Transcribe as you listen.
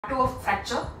2 of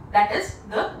fracture, that is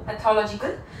the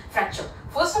pathological fracture.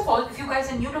 First of all, if you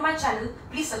guys are new to my channel,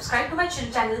 please subscribe to my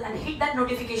channel and hit that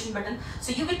notification button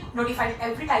so you get notified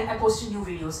every time I post new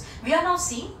videos. We are now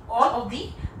seeing all of the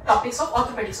topics of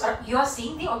orthopedics, or you are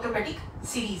seeing the orthopedic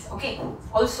series. Okay.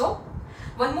 Also,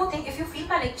 one more thing, if you feel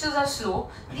my lectures are slow,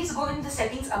 please go in the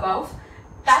settings above,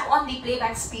 tap on the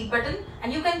playback speed button,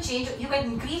 and you can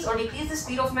increase or decrease the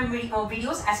speed of my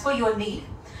videos as per your need.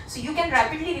 So you can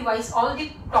rapidly revise all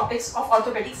the topics of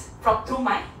orthopedics through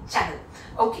my channel.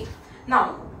 Okay.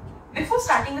 Now, before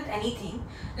starting with anything,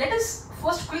 let us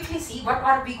first quickly see what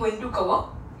are we going to cover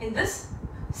in this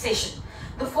session.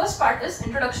 The first part is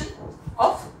introduction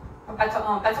of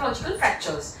pathological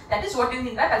fractures. That is, what do you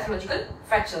mean by pathological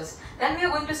fractures? Then we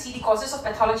are going to see the causes of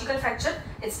pathological fracture,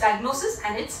 its diagnosis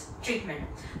and its treatment.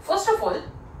 First of all,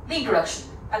 the introduction.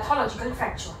 Pathological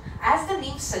fracture. As the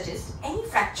name suggests, any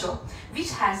fracture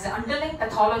which has the underlying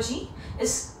pathology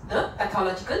is the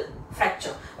pathological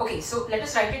fracture. Okay, so let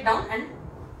us write it down. And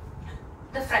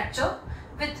the fracture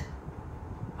with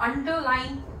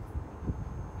underlying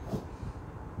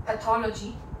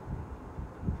pathology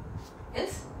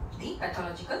is the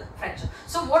pathological fracture.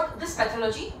 So what this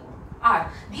pathology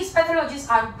are? These pathologies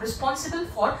are responsible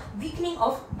for weakening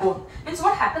of bone. Means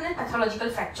what happens in pathological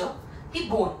fracture? The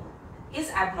bone is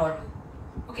abnormal.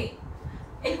 Okay.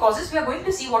 In causes, we are going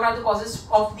to see what are the causes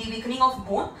of the weakening of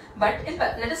bone, but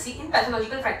let us see, in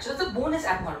pathological fractures, the bone is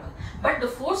abnormal, but the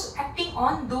force acting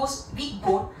on those weak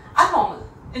bone are normal.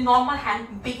 The normal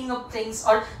hand picking up things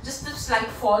or just the slight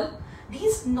fall,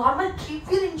 these normal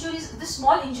trivial injuries, the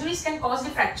small injuries can cause the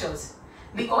fractures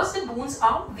because the bones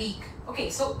are weak. Okay,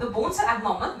 so the bones are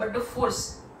abnormal, but the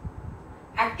force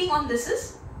acting on this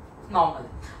is normal.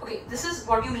 Okay, this is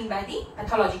what you mean by the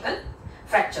pathological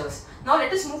fractures. Now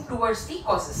let us move towards the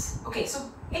causes. Okay,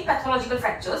 so in pathological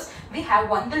fractures, we have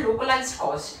one, the localized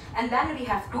cause, and then we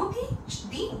have two,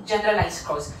 the generalized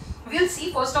cause. We will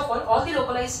see first of all the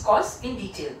localized cause in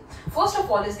detail. First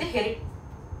of all is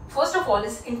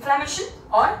inflammation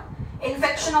or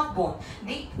infection of bone.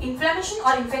 The inflammation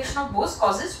or infection of bones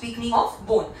causes weakening of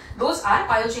bone. Those are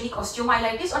pyogenic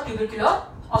osteomyelitis or tubercular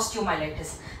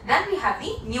osteomyelitis. Then we have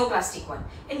the neoplastic one.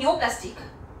 In neoplastic,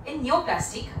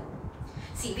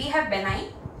 see, we have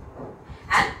benign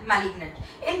and malignant.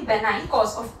 In benign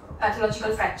cause of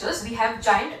pathological fractures, we have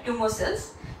giant tumor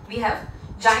cells, we have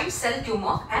giant cell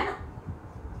tumor and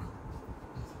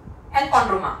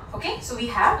chondroma. Okay, so we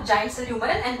have giant cell tumor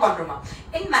and chondroma.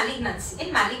 In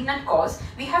malignant cause,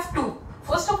 we have two.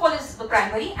 First of all is the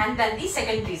primary and then the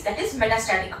secondaries, that is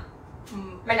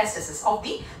metastasis of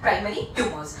the primary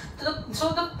tumors.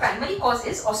 So the primary cause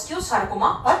is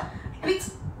osteosarcoma or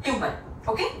Twiggs tumor.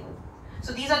 Okay.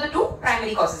 So these are the two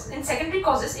primary causes. In secondary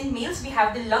causes, in males we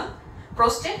have the lung,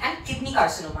 prostate and kidney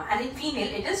carcinoma, and in female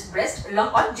it is breast,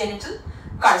 lung or genital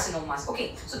carcinomas.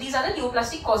 Okay, so these are the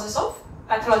neoplastic causes of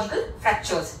pathological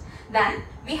fractures. Then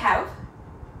we have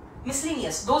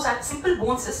miscellaneous. Those are simple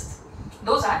bone cysts.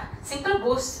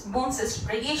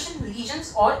 Radiation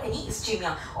lesions or any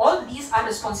ischemia. All these are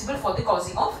responsible for the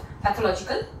causing of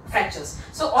pathological fractures.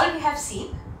 So all we have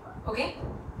seen, okay,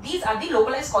 these are the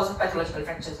localized cause of pathological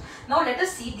fractures. Now let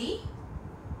us see the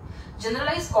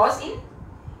generalized cause in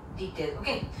detail.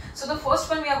 Okay, so the first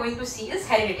one we are going to see is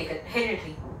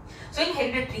hereditary. So in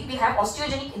hereditary, we have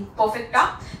osteogenic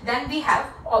imperfecta, then we have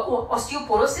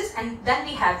osteoporosis, and then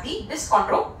we have the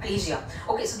dyschondroplasia.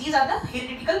 Okay, so these are the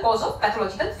hereditary cause of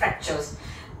pathological fractures.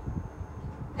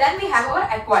 Then we have our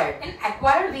acquired. In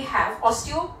acquired, we have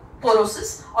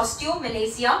osteoporosis,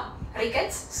 osteomalacia,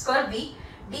 rickets, scurvy,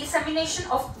 dissemination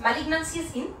of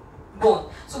malignancies in bone.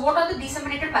 So what are the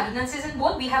disseminated malignancies in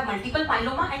bone? We have multiple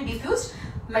myeloma and diffuse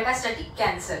metastatic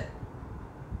cancer.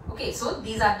 Okay, so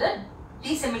these are the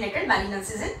disseminated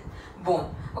malignancies in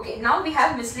bone. Okay, now we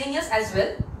have miscellaneous as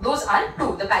well. Those are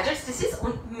two, the Paget's disease,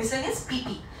 miscellaneous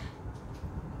PP,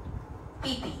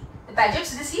 the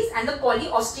Paget's disease and the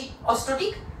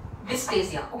polyostotic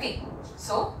dysplasia. Okay,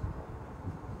 so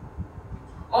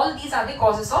all these are the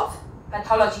causes of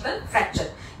pathological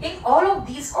fracture. In all of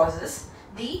these causes,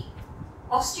 the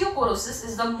osteoporosis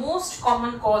is the most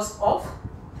common cause of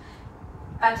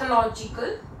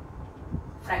pathological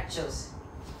fractures,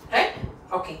 right?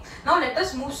 Okay, now let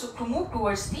us move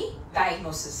towards the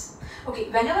diagnosis. Okay,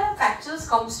 whenever fractures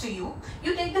comes to you,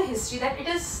 you take the history that it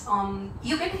is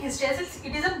you get the history as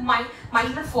it is a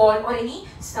minor fall or any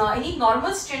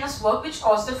normal strenuous work which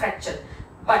caused the fracture,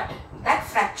 but that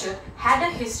fracture had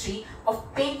a history of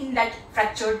pain in that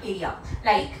fractured area.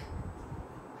 Like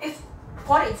if,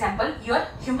 for example, your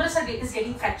humerus is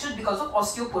getting fractured because of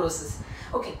osteoporosis.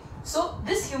 Okay, so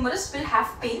this humerus will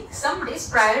have pain some days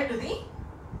prior to the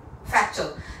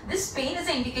fracture. This pain is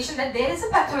an indication that there is a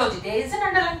pathology, there is an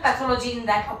underlying pathology in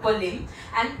that upper limb,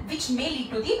 and which may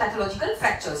lead to the pathological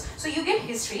fractures. So you get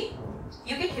history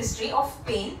of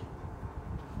pain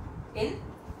in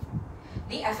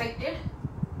the affected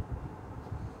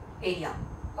area.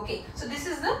 Okay, so this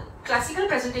is the classical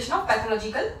presentation of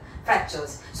pathological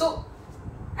fractures. So,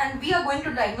 and we are going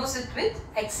to diagnose it with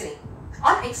X-ray.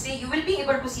 On X-ray, you will be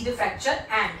able to see the fracture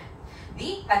and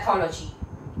the pathology.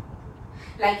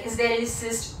 Like, is there any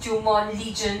cyst, tumor,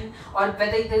 lesion, or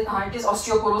whether it is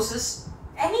osteoporosis,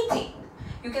 anything.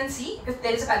 You can see if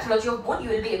there is a pathology of bone, you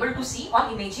will be able to see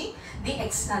on imaging the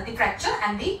fracture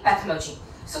and the pathology.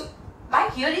 So, by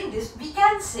hearing this, we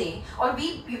can say, or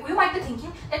you might be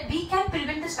thinking that we can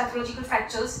prevent these pathological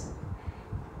fractures,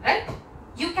 right?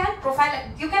 You can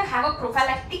have a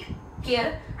prophylactic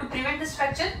care to prevent this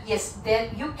fracture. Yes, there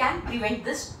you can prevent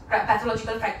this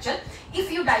pathological fracture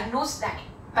if you diagnose that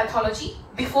pathology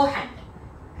beforehand,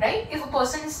 right? If a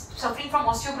person is suffering from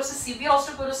osteoporosis, severe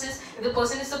osteoporosis, if the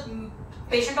person is a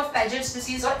patient of Paget's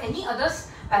disease or any other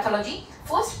pathology,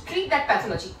 first treat that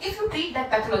pathology. If you treat that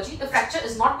pathology, the fracture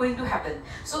is not going to happen.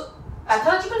 So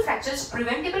pathological fracture is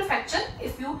preventable fracture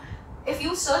if you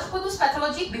search for this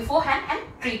pathology beforehand and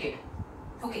treat it.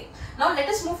 Okay, now let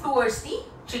us move towards the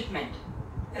treatment,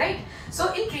 right?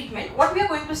 So in treatment, what we are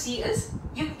going to see is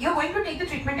you're going to take the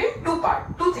treatment in two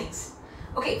things.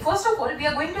 Okay, first of all, we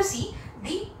are going to detect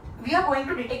the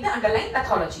underlying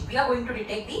pathology. We are going to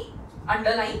detect the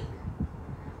underlying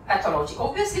pathology.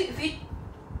 Obviously,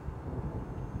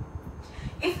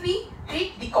 if we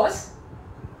treat the cause,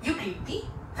 you treat the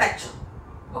fracture.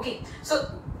 Okay,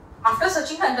 so after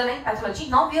searching the underlying pathology,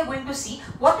 now we are going to see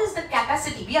what is the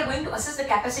capacity. We are going to assess the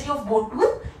capacity of bone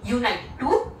to unite,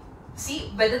 to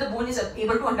see whether the bone is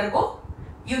able to undergo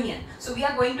union. So we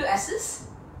are going to assess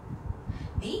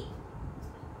the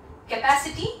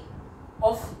capacity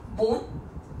of bone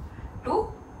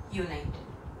to unite.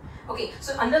 Okay,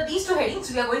 so under these two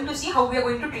headings, we are going to see how we are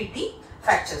going to treat the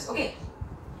fractures. Okay,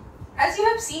 as you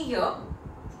have seen here,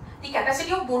 the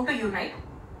capacity of bone to unite.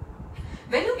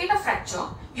 When you get a fracture,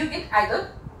 you get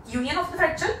either union of the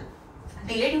fracture,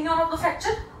 delayed union of the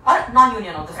fracture, or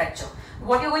non-union of the fracture.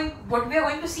 What we are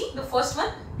going to see, the first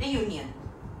one, the union.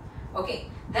 Okay,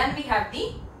 then we have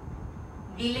the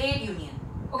delayed union.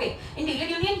 Okay, in delayed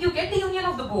union, you get the union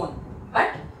of the bone, but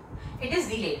it is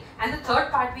delayed. And the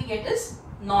third part we get is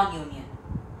non-union.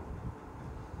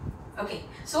 Okay,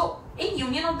 so in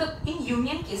union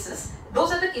cases,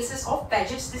 those are the cases of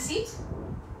Paget's disease,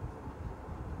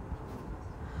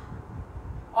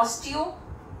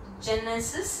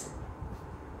 osteogenesis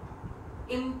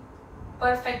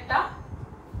imperfecta,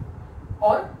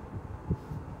 or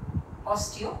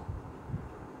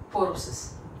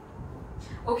osteoporosis.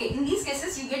 Okay, in these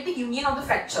cases you get the union of the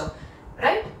fracture,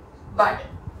 right? But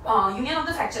union of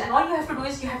the fracture, and all you have to do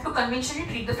is you have to conventionally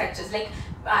treat the fractures, like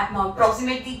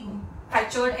approximate the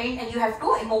fractured end, and you have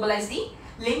to immobilize the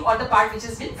limb or the part which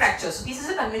has been fractured. So this is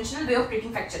a conventional way of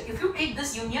treating fracture. If you treat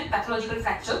this union pathological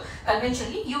fracture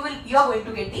conventionally, you are going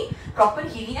to get the proper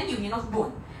healing and union of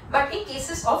bone. But in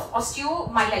cases of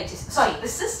osteomyelitis,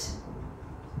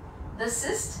 the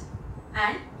cyst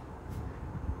and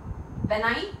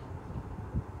benign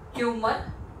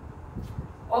tumor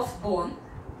of bone.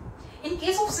 In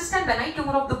case of cyst and benign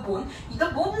tumor of the bone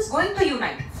is going to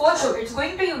unite, for sure, it's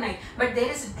going to unite, but there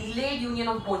is delayed union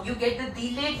of bone. You get the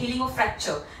delayed healing of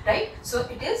fracture, right? So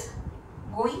it is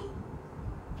going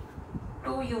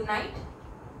to unite,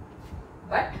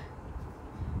 but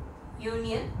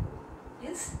union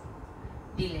is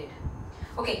delayed.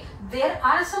 Okay, there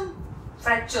are some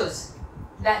fractures,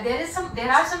 there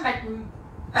are some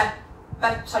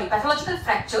pathological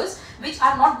fractures which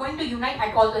are not going to unite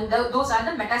at all. Those are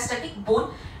the metastatic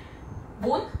bone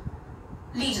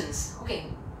lesions. Okay.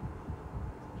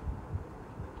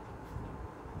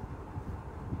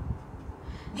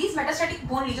 These metastatic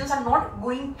bone lesions are not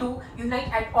going to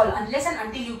unite at all unless and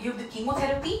until you give the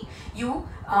chemotherapy, you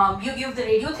give the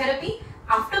radiotherapy.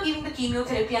 After giving the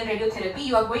chemotherapy and radiotherapy,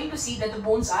 you are going to see that the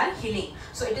bones are healing.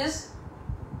 So it is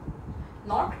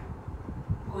not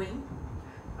going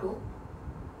to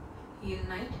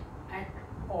unite at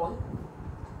all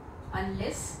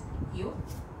unless you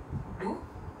do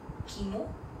chemo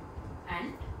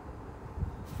and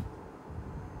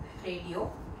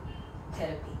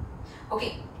radiotherapy.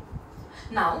 Okay,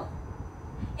 now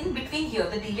in between here,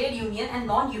 the delayed union and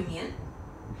non-union,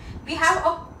 we have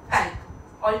a type,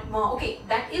 okay,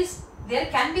 that is, there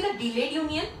can be the delayed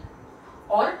union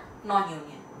or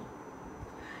non-union.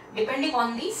 depending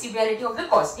on the severity of the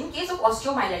cause. In case of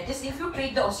osteomyelitis, if you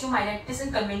treat the osteomyelitis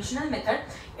in conventional method,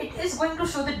 it is going to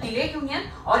show the delayed union,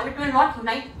 or it will not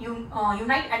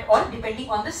unite at all, depending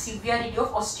on the severity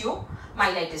of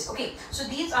osteomyelitis. Okay, so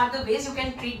these are the ways you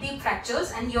can treat the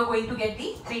fractures, and you are going to get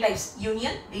the three types: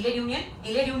 union, delayed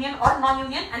union or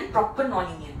non-union, and proper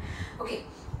non-union. Okay,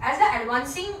 as the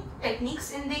advancing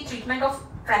techniques in the treatment of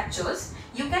fractures,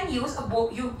 you can use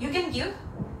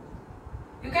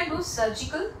you can do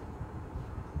surgical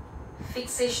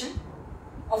fixation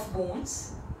of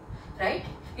bones, right?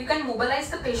 You can mobilize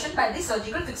the patient by the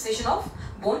surgical fixation of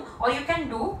bone, or you can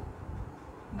do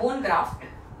bone graft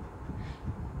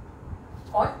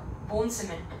or bone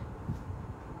cement.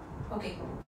 Okay.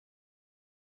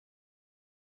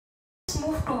 Let's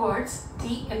move towards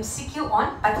the MCQ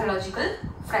on pathological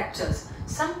fractures.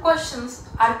 Some questions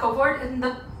are covered in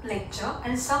the lecture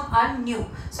and some are new.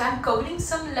 So I am covering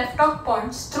some left out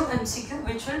points through MCQ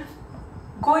which will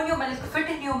go in your mind, fit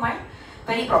in your mind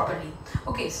very properly.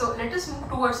 Okay, so let us move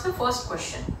towards the first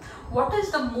question. What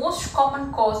is the most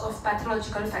common cause of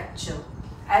pathological fracture?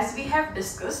 As we have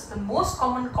discussed, the most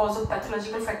common cause of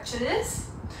pathological fracture is,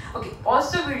 okay,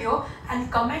 pause the video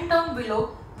and comment down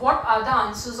below what are the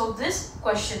answers of this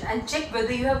question and check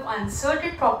whether you have answered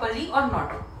it properly or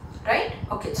not, right?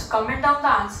 Okay, so comment down the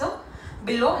answer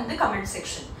below in the comment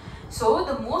section. So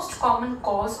the most common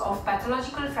cause of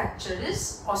pathological fracture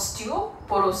is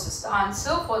osteoporosis. The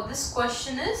answer for this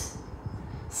question is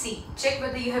C. Check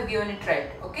whether you have given it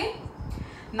right. Okay.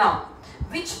 Now,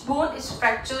 which bone is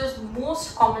fractured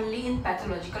most commonly in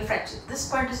pathological fracture? This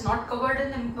point is not covered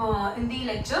in the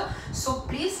lecture, so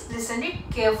please listen it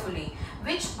carefully.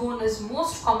 Which bone is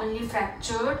most commonly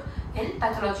fractured in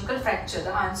pathological fracture?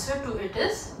 The answer to it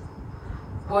is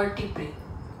vertebrae.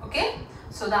 Okay.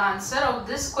 So the answer of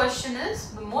this question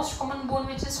is, the most common bone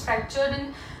which is fractured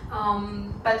in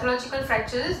pathological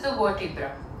fracture is the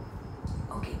vertebra.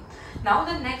 Okay. Now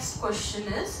the next question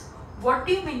is, what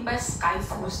do you mean by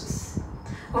skyphosis?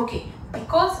 Okay,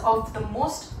 because of the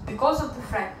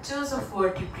fractures of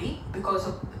vertebrae,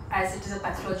 as it is a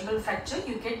pathological fracture,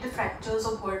 you get the fractures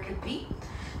of vertebrae.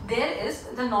 There is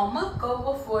the normal curve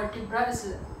of vertebra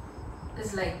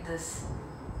is like this.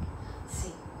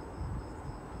 See.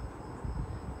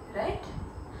 Right?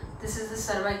 This is the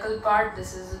cervical part,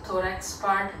 this is the thorax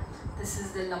part, this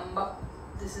is the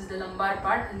lumbar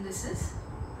part, and this is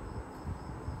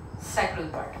sacral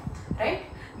part, right?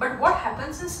 But what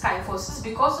happens in skyphosis,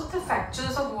 because of the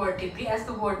fractures of vertebrae, as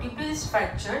the vertebrae is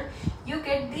fractured, you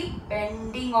get the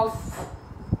bending of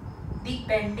the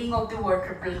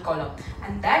vertebral column,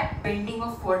 and that bending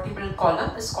of vertebral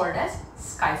column is called as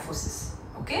skyphosis.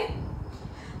 Okay.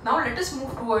 Now let us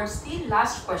move towards the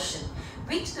last question.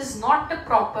 Which is not the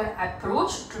proper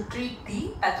approach to treat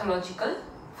the pathological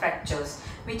fractures?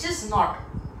 Which is not?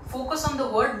 Focus on the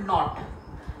word not.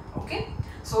 Okay.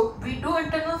 So we do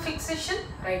internal fixation,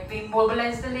 right? We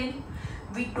mobilize the limb.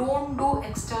 We don't do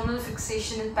external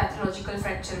fixation in pathological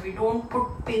fracture. We don't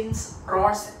put pins,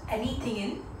 rods, anything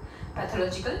in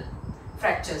pathological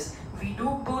fractures. We do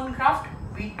bone graft.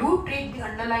 We do treat the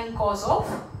underlying cause of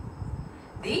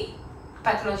the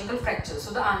pathological fracture.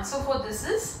 So the answer for this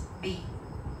is B.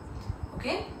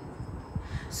 Okay.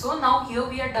 So now here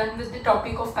we are done with the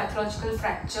topic of pathological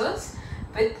fractures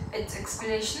with its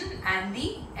explanation and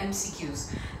the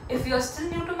MCQs. If you are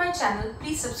still new to my channel,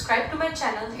 please subscribe to my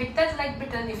channel, hit that like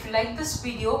button if you like this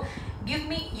video. Give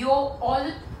me all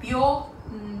your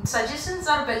suggestions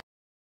are welcome.